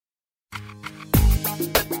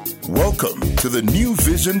Welcome to the New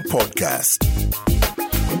Vision Podcast.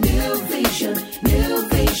 New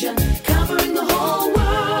Vision, covering the whole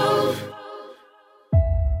world.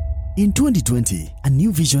 In 2020, a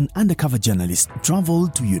New Vision undercover journalist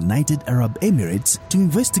traveled to United Arab Emirates to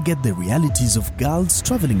investigate the realities of girls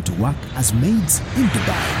traveling to work as maids in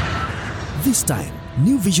Dubai. This time,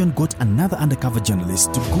 New Vision got another undercover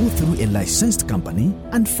journalist to go through a licensed company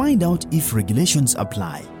and find out if regulations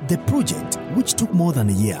apply. The project, which took more than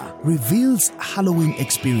a year, reveals harrowing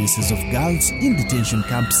experiences of girls in detention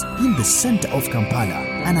camps in the center of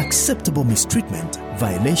Kampala, unacceptable mistreatment,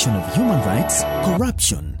 violation of human rights,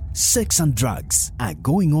 corruption, sex and drugs are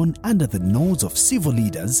going on under the nose of civil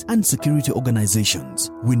leaders and security organizations.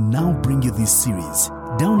 We now bring you this series.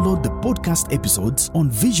 Download the podcast episodes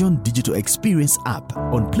on Vision Digital Experience app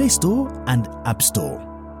on Play Store and App Store.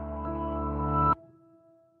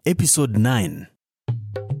 Episode 9.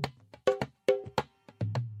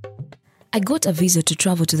 I got a visa to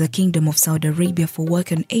travel to the Kingdom of Saudi Arabia for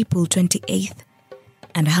work on April 28th,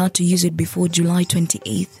 and I had to use it before July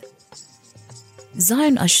 28th.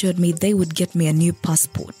 Zion assured me they would get me a new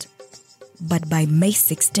passport, but by May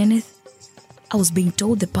 16th, I was being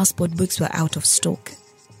told the passport books were out of stock.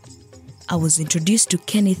 I was introduced to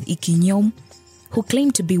Kenneth Ikinyom, who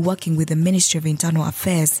claimed to be working with the Ministry of Internal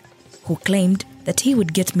Affairs, who claimed that he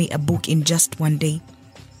would get me a book in just one day.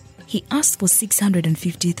 He asked for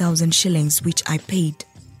 650,000 shillings, which I paid.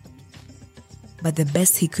 But the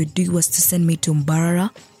best he could do was to send me to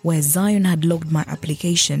Mbarara, where Zion had logged my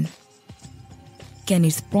application.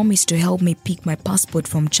 Kenneth promised to help me pick my passport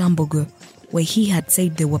from Kyambogo, where he had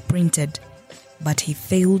said they were printed, but he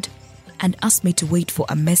failed and asked me to wait for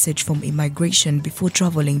a message from immigration before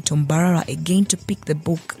traveling to Mbarara again to pick the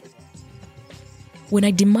book. When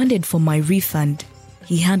I demanded for my refund,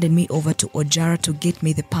 he handed me over to Ojara to get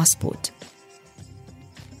me the passport.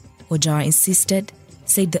 Ojara insisted,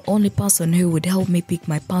 said the only person who would help me pick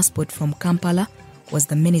my passport from Kampala was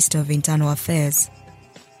the Minister of Internal Affairs.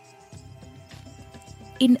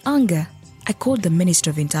 In anger, I called the Minister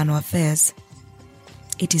of Internal Affairs.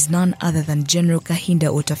 It is none other than General Kahinda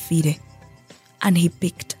Otafire, and he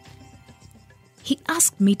picked. He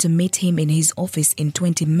asked me to meet him in his office in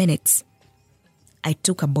 20 minutes. I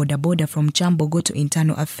took a boda from Kyambogo to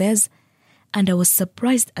Internal Affairs, and I was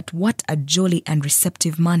surprised at what a jolly and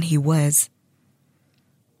receptive man he was.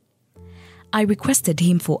 I requested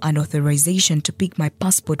him for an authorization to pick my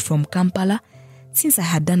passport from Kampala since I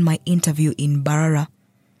had done my interview in Mbarara.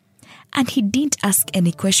 And he didn't ask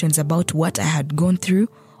any questions about what I had gone through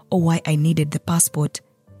or why I needed the passport.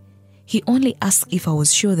 He only asked if I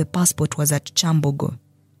was sure the passport was at Kyambogo.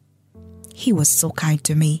 He was so kind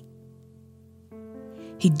to me.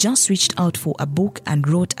 He just reached out for a book and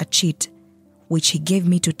wrote a cheat, which he gave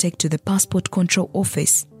me to take to the passport control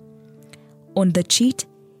office. On the cheat,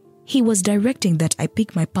 he was directing that I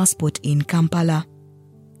pick my passport in Kampala.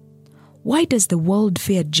 Why does the world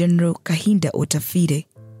fear General Kahinda Otafire?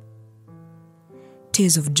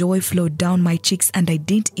 Tears of joy flowed down my cheeks and I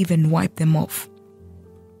didn't even wipe them off.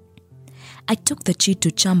 I took the cheat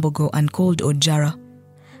to Kyambogo and called Ojara.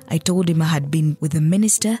 I told him I had been with the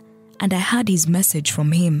minister and I had his message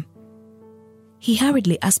from him. He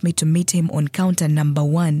hurriedly asked me to meet him on counter number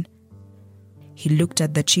 1. He looked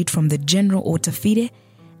at the cheat from the General Otafire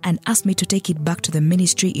and asked me to take it back to the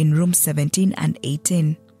ministry in rooms 17 and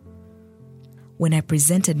 18. When I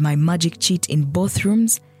presented my magic cheat in both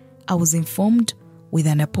rooms, I was informed with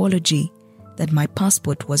an apology that my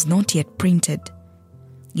passport was not yet printed,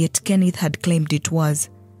 yet Kenneth had claimed it was.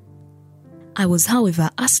 I was, however,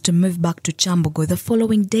 asked to move back to Kyambogo the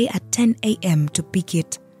following day at 10 a.m. to pick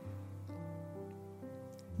it.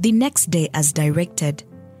 The next day, as directed,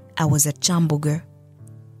 I was at Kyambogo.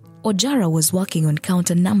 Ojara was working on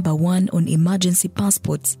counter number 1 on emergency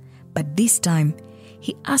passports, but this time,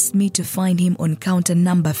 he asked me to find him on counter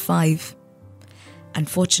number 5.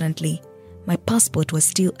 Unfortunately, my passport was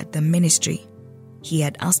still at the ministry. He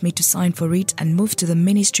had asked me to sign for it and move to the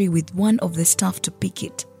ministry with one of the staff to pick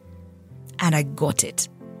it. And I got it.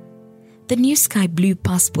 The new sky blue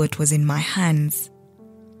passport was in my hands.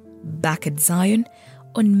 Back at Zion,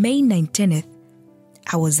 on May 19th,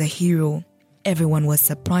 I was a hero. Everyone was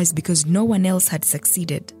surprised because no one else had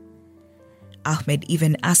succeeded. Ahmed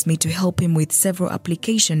even asked me to help him with several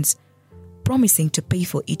applications, promising to pay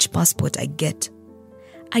for each passport I get.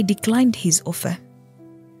 I declined his offer.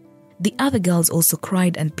 The other girls also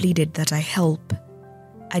cried and pleaded that I help.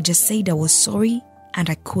 I just said I was sorry and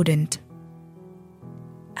I couldn't.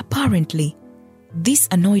 Apparently, this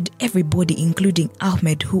annoyed everybody, including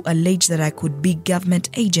Ahmed, who alleged that I could be government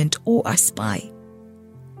agent or a spy.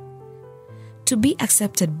 To be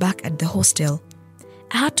accepted back at the hostel,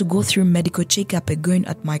 I had to go through medical checkup again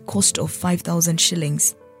at my cost of 5,000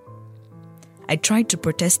 shillings. I tried to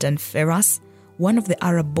protest, and Feras, one of the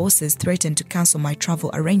Arab bosses, threatened to cancel my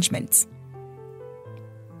travel arrangements.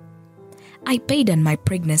 I paid and my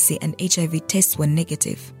pregnancy and HIV tests were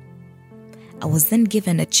negative. I was then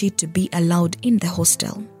given a cheat to be allowed in the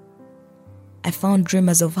hostel. I found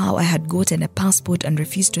rumors of how I had gotten a passport and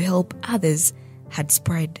refused to help others had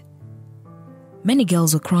spread. Many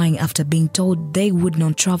girls were crying after being told they would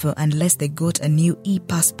not travel unless they got a new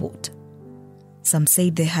e-passport. Some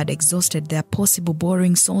said they had exhausted their possible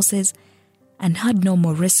borrowing sources and had no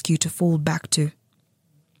more rescue to fall back to.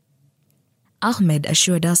 Ahmed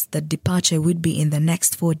assured us that departure would be in the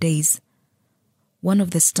next 4 days. One of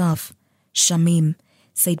the staff, Shamim,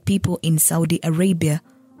 said people in Saudi Arabia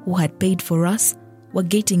who had paid for us were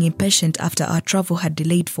getting impatient after our travel had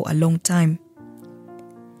delayed for a long time.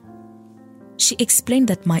 She explained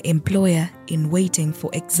that my employer in waiting,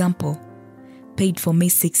 for example, paid for me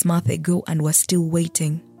 6 months ago and was still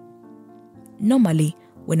waiting. Normally,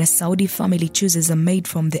 when a Saudi family chooses a maid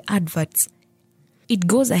from the adverts, it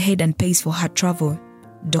goes ahead and pays for her travel,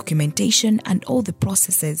 documentation and all the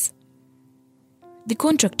processes. The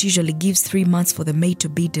contract usually gives 3 months for the maid to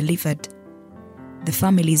be delivered. The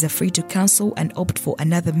families are free to cancel and opt for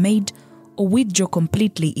another maid or withdraw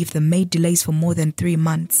completely if the maid delays for more than 3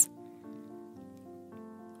 months.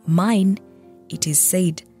 Mine, it is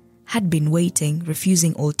said, had been waiting,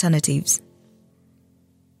 refusing alternatives.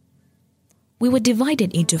 We were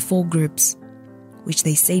divided into 4 groups, which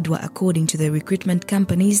they said were according to the recruitment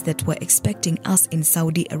companies that were expecting us in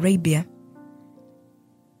Saudi Arabia.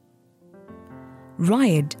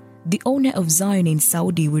 Riyadh, the owner of Zion in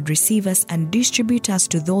Saudi, would receive us and distribute us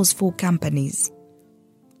to those 4 companies.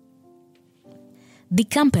 The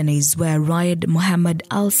companies were Riyadh Mohammed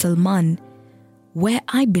Al Salman, where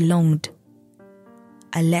I belonged,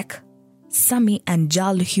 Alek, Sami and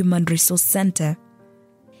Jal Human Resource Center.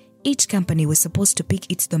 Each company was supposed to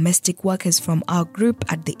pick its domestic workers from our group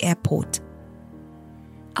at the airport.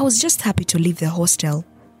 I was just happy to leave the hostel.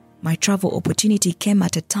 My travel opportunity came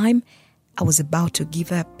at a time I was about to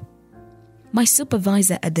give up. My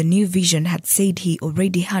supervisor at the New Vision had said he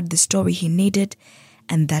already had the story he needed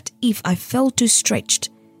and that if I felt too stretched,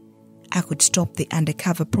 I could stop the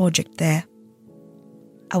undercover project there.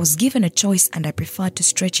 I was given a choice and I preferred to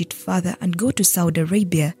stretch it further and go to Saudi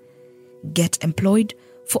Arabia, get employed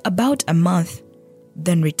for about a month,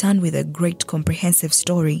 then return with a great comprehensive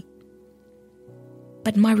story.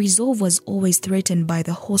 But my resolve was always threatened by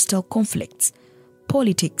the hostile conflicts,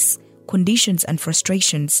 politics, conditions and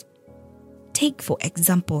frustrations. Take, for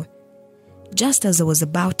example, just as I was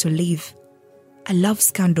about to leave, a love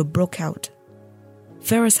scandal broke out.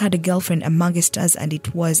 Feras had a girlfriend amongst us and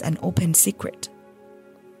it was an open secret.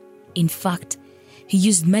 In fact, he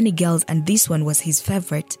used many girls and this one was his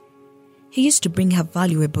favorite. He used to bring her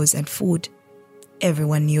valuables and food.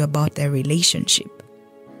 Everyone knew about their relationship.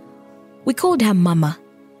 We called her Mama,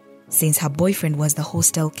 since her boyfriend was the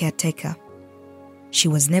hostel caretaker. She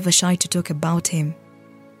was never shy to talk about him.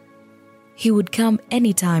 He would come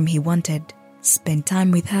anytime he wanted, spend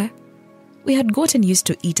time with her. We had gotten used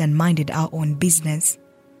to it and minded our own business.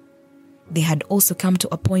 They had also come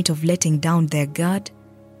to a point of letting down their guard.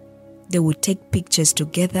 They would take pictures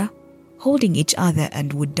together, holding each other,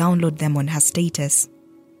 and would download them on her status.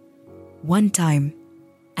 One time,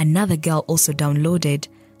 another girl also downloaded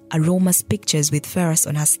Aroma's pictures with Feras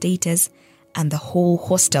on her status and the whole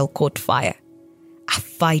hostel caught fire. A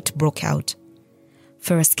fight broke out.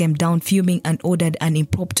 Feras came down fuming and ordered an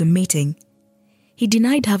impromptu meeting. He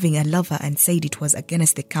denied having a lover and said it was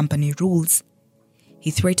against the company rules. He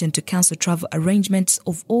threatened to cancel travel arrangements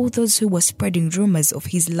of all those who were spreading rumors of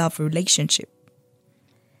his love relationship.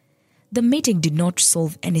 The meeting did not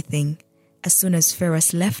solve anything. As soon as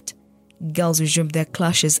Feras left, girls resumed their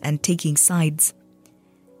clashes and taking sides.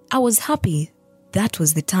 I was happy that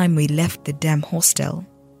was the time we left the damn hostel.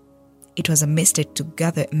 It was a mistake to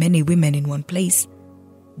gather many women in one place.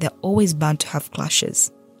 They're always bound to have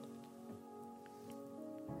clashes.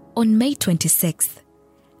 On May 26th,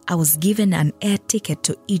 I was given an air ticket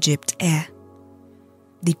to Egypt Air.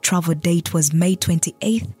 The travel date was May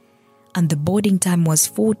 28th and the boarding time was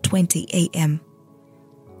 4:20 a.m.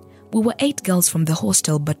 We were 8 girls from the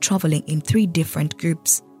hostel but traveling in 3 different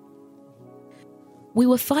groups. We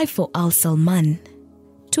were 5 for Al Salman,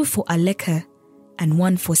 2 for Aleka, and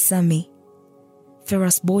 1 for Sami.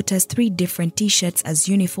 Feras bought us 3 different t-shirts as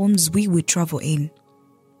uniforms we would travel in.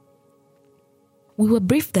 We were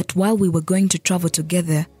briefed that while we were going to travel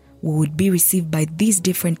together, we would be received by these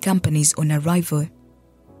different companies on arrival.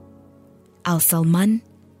 Al Salman,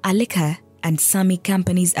 Alika, and Sami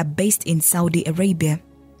companies are based in Saudi Arabia.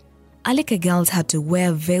 Alika girls had to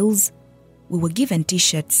wear veils. We were given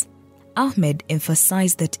t-shirts. Ahmed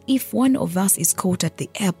emphasized that if one of us is caught at the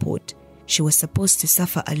airport, she was supposed to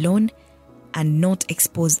suffer alone and not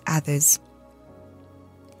expose others.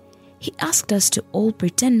 He asked us to all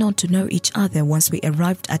pretend not to know each other once we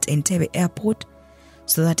arrived at Entebbe Airport,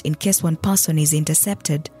 so that in case one person is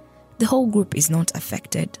intercepted, the whole group is not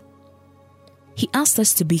affected. He asked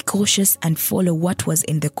us to be cautious and follow what was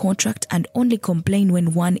in the contract and only complain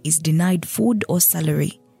when one is denied food or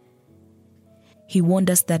salary. He warned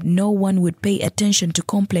us that no one would pay attention to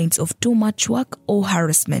complaints of too much work or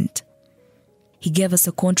harassment. He gave us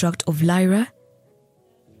a contact of Lyra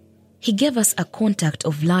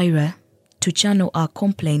to channel our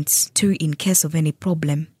complaints to in case of any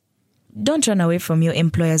problem. Don't run away from your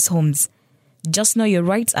employers' homes. Just know your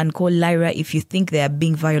rights and call Lyra if you think they are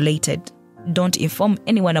being violated. Don't inform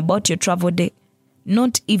anyone about your travel day,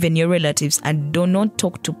 not even your relatives, and do not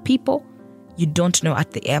talk to people you don't know at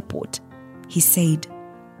the airport, he said.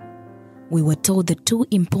 We were told the two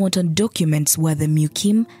important documents were the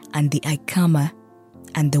Mukim and the Ikama,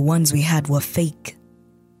 and the ones we had were fake.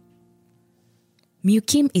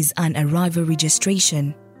 Mukim is an arrival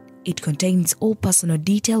registration. It contains all personal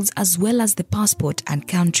details as well as the passport and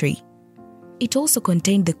country. It also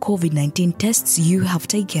contained the COVID-19 tests you have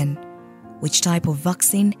taken, which type of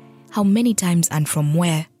vaccine, how many times and from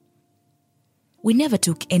where. We never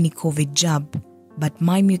took any COVID jab, but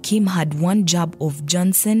my Mukim had one jab of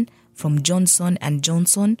Johnson from Johnson &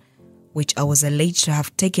 Johnson, which I was alleged to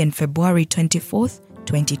have taken February 24th,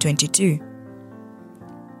 2022.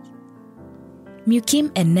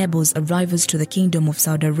 Mukim enables arrivals to the Kingdom of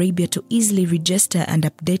Saudi Arabia to easily register and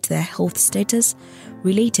update their health status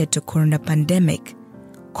related to corona pandemic,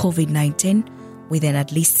 COVID-19, within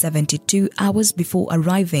at least 72 hours before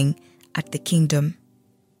arriving at the Kingdom.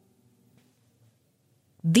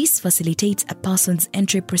 This facilitates a person's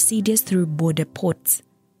entry procedures through border ports.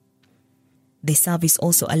 The service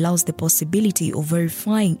also allows the possibility of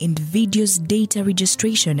verifying individuals' data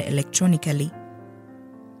registration electronically.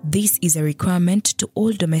 This is a requirement to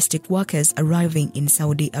all domestic workers arriving in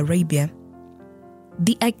Saudi Arabia.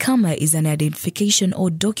 The Ikama is an identification or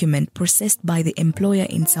document processed by the employer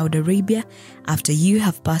in Saudi Arabia after you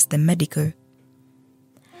have passed the medical.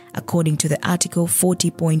 According to the Article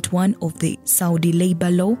 40.1 of the Saudi Labor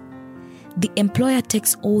Law, the employer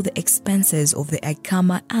takes all the expenses of the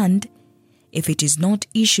Ikama and, if it is not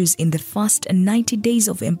issued in the first 90 days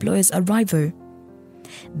of employer's arrival,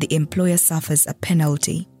 the employer suffers a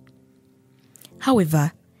penalty.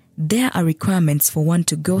 However, there are requirements for one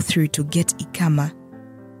to go through to get Ikama.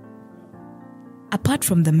 Apart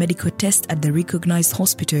from the medical test at the recognized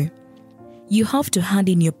hospital, you have to hand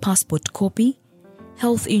in your passport copy,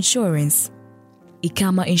 health insurance,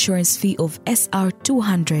 Ikama insurance fee of SR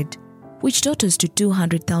 200, which totals to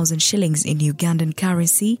 200,000 shillings in Ugandan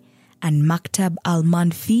currency, and Maktab Alman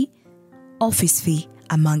fee, office fee,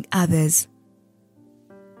 among others.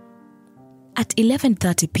 At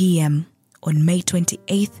 11:30 p.m. on May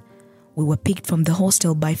 28th, we were picked from the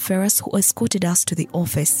hostel by Ferris, who escorted us to the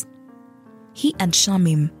office. He and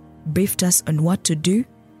Shamim briefed us on what to do,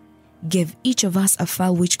 gave each of us a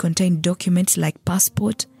file which contained documents like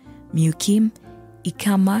passport, Mukim,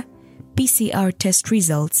 Ikama, PCR test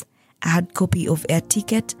results, a hard copy of air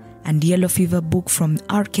ticket, and yellow fever book from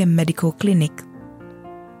Arkem Medical Clinic.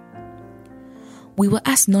 We were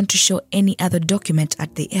asked not to show any other document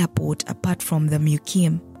at the airport apart from the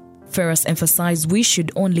Mukim. Ferris emphasized we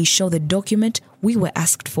should only show the document we were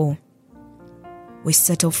asked for. We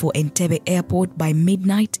settled for Entebbe Airport by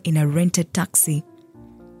midnight in a rented taxi.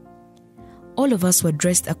 All of us were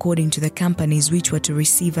dressed according to the companies which were to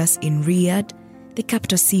receive us in Riyadh, the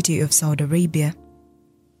capital city of Saudi Arabia.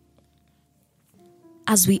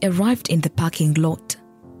 As we arrived in the parking lot,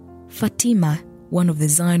 Fatima, one of the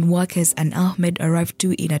Zion workers, and Ahmed arrived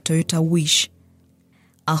too in a Toyota Wish.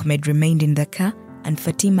 Ahmed remained in the car and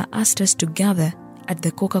Fatima asked us to gather at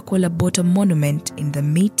the Coca-Cola bottle monument in the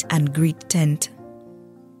meet and greet tent.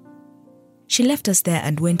 She left us there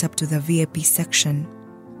and went up to the VIP section.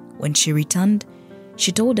 When she returned,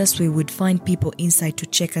 she told us we would find people inside to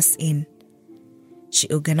check us in. She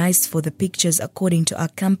organized for the pictures according to our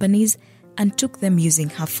companies and took them using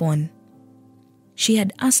her phone. She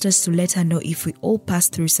had asked us to let her know if we all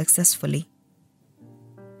passed through successfully.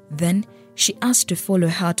 Then she asked to follow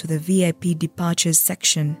her to the VIP departures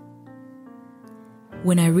section.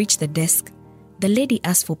 When I reached the desk, the lady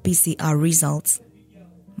asked for PCR results.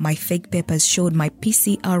 My fake papers showed my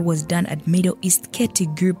PCR was done at Middle East Keti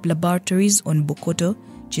Group Laboratories on Bokoto,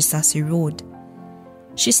 Chisasi Road.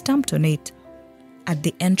 She stamped on it. At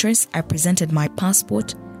the entrance, I presented my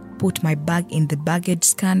passport, put my bag in the baggage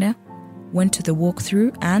scanner, went to the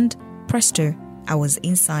walk-through, and presto, I was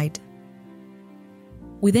inside.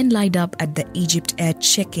 We then lined up at the Egypt Air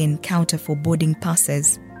check-in counter for boarding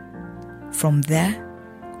passes. From there,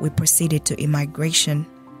 we proceeded to immigration.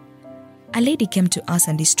 A lady came to us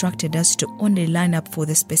and instructed us to only line up for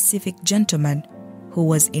the specific gentleman who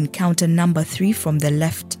was in counter number 3 from the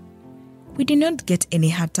left. We did not get any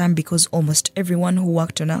hard time because almost everyone who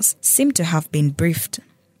worked on us seemed to have been briefed.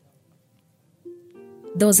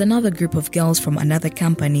 There was another group of girls from another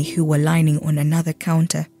company who were lining on another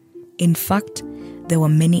counter. In fact, there were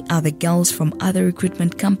many other girls from other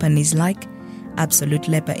recruitment companies like Absolute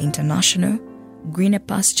Labor International, Greener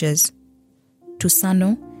Pastures,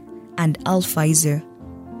 Tusano, and Al-Faizer.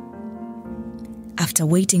 After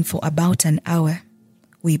waiting for about an hour,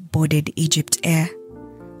 we boarded Egypt Air,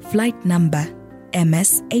 flight number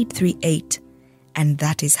MS-838, and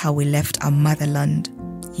that is how we left our motherland,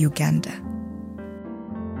 Uganda.